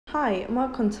Hi and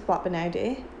welcome to Blackburn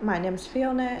Audi. My name is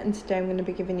Fiona and today I'm going to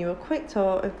be giving you a quick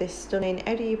tour of this stunning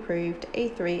Audi approved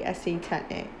A3 SE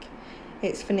Technik.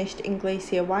 It's finished in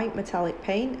glacier white metallic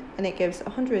paint and it gives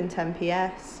 110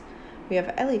 PS. We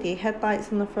have LED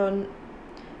headlights on the front,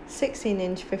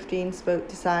 16-inch 15-spoke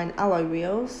design alloy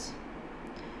wheels.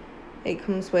 It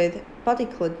comes with body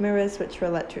coloured mirrors which are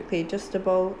electrically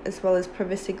adjustable, as well as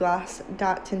privacy glass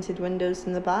dark tinted windows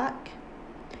in the back.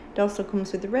 It also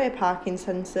comes with the rear parking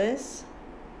sensors.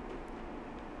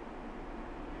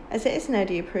 As it is an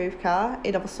Audi approved car,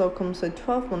 it also comes with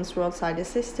 12 months roadside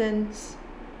assistance.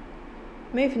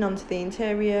 Moving on to the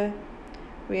interior,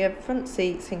 we have front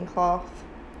seats in cloth,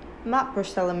 matte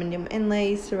brushed aluminium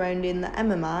inlays surrounding the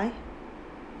MMI.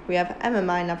 We have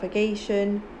MMI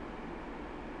navigation,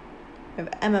 we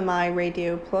have MMI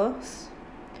Radio Plus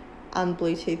and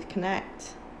Bluetooth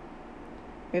Connect.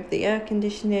 We have the air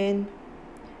conditioning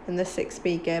and the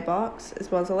 6-speed gearbox,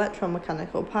 as well as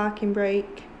electromechanical parking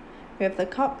brake. We have the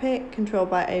cockpit controlled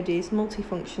by Audi's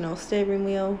multifunctional steering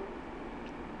wheel,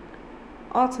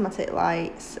 automatic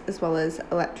lights, as well as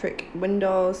electric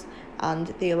windows and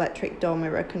the electric door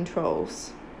mirror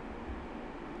controls.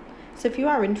 So if you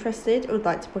are interested or would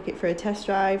like to book it for a test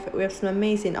drive, we have some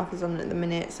amazing offers on at the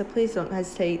minute, so please don't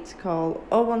hesitate to call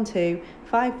 012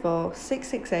 54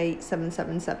 668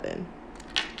 777.